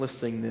Let's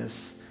sing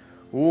this.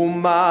 Oh,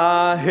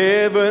 my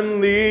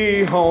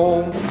heavenly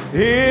home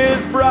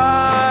is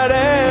bright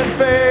and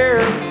fair.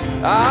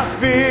 I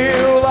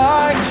feel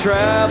like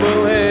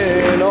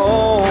traveling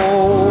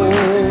on.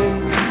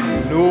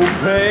 No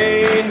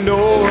pain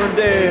nor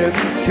death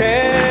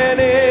can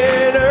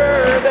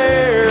enter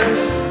there.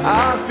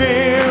 I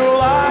feel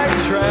like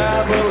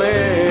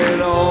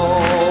traveling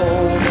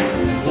on.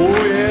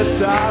 Oh,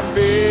 yes, I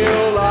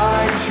feel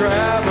like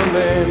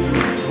traveling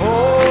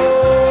on.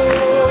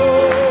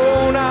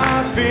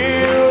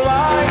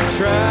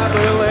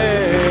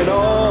 Traveling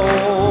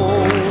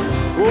on.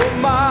 Oh,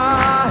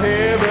 my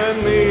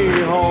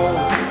heavenly home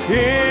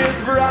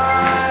is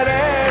bright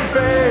and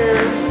fair.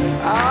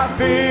 I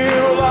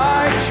feel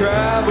like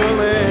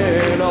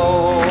traveling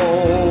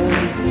on.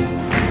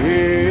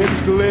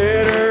 Its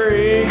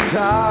glittering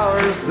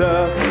towers,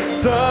 the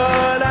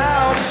sun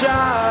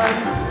outshine.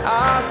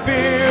 I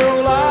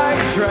feel like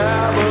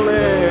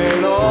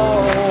traveling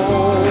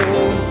on.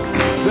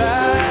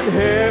 That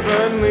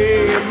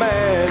heavenly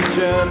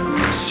mansion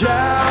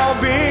shall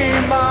be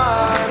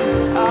mine.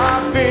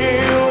 I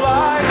feel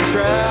like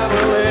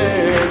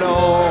traveling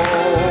on.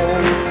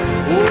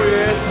 Oh,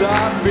 yes,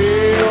 I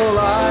feel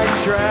like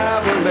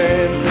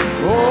traveling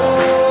on.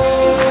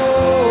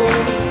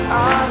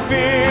 I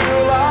feel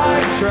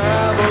like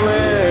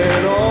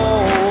traveling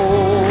on.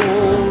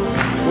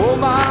 Oh,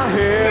 my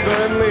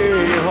heavenly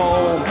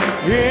home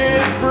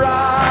is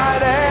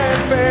bright and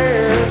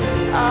fair.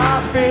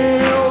 I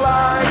feel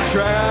like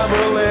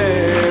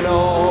traveling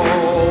on.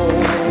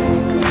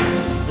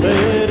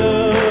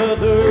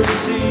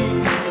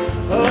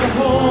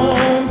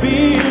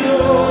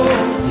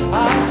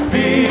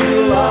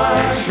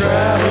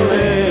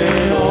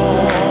 Traveling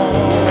on,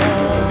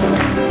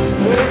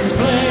 its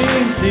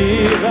flames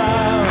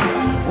divine,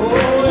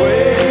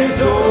 waves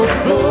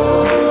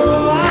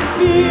overflow. I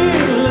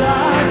feel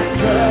like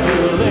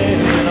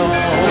traveling on.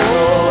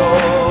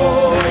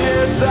 Oh,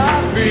 yes, I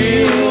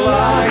feel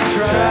like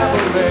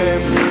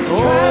traveling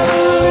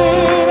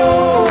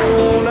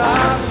on. I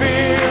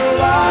feel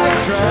like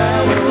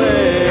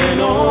traveling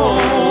on.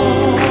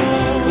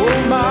 Oh,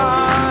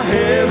 my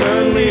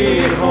heavenly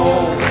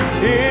home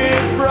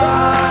is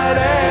bright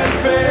and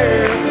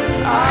fair.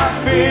 I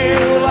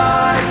feel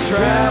like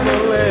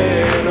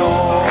traveling on.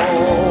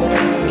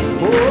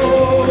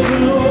 Oh, the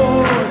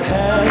Lord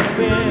has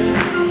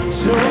been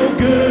so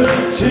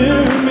good to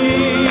me.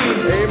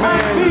 Amen. I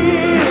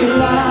feel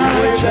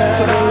like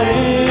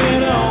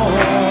traveling on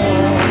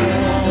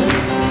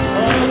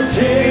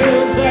until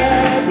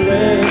that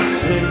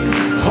blessing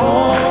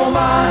home I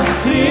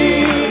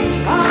see.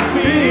 I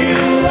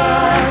feel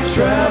like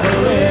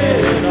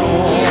traveling on.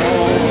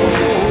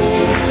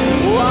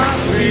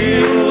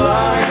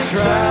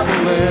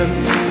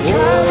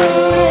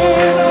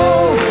 Traveling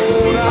on.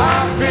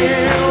 I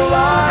feel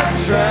like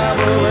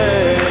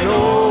traveling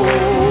on.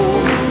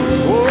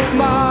 Oh,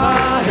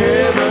 my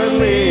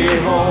heavenly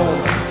home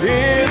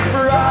is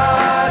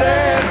bright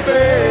and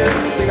fair.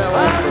 Sing that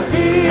last verse. I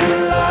feel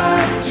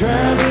like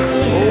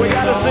traveling. Oh, we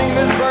gotta sing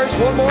this verse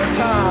one more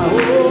time.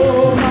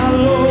 Oh, my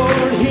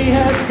Lord, He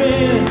has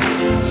been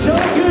so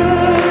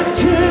good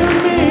to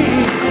me.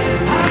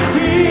 I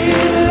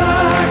feel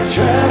like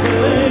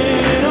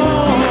traveling on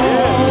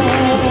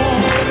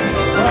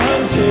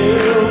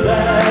until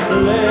that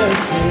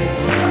blessing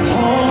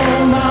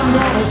home I'm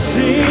gonna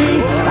see.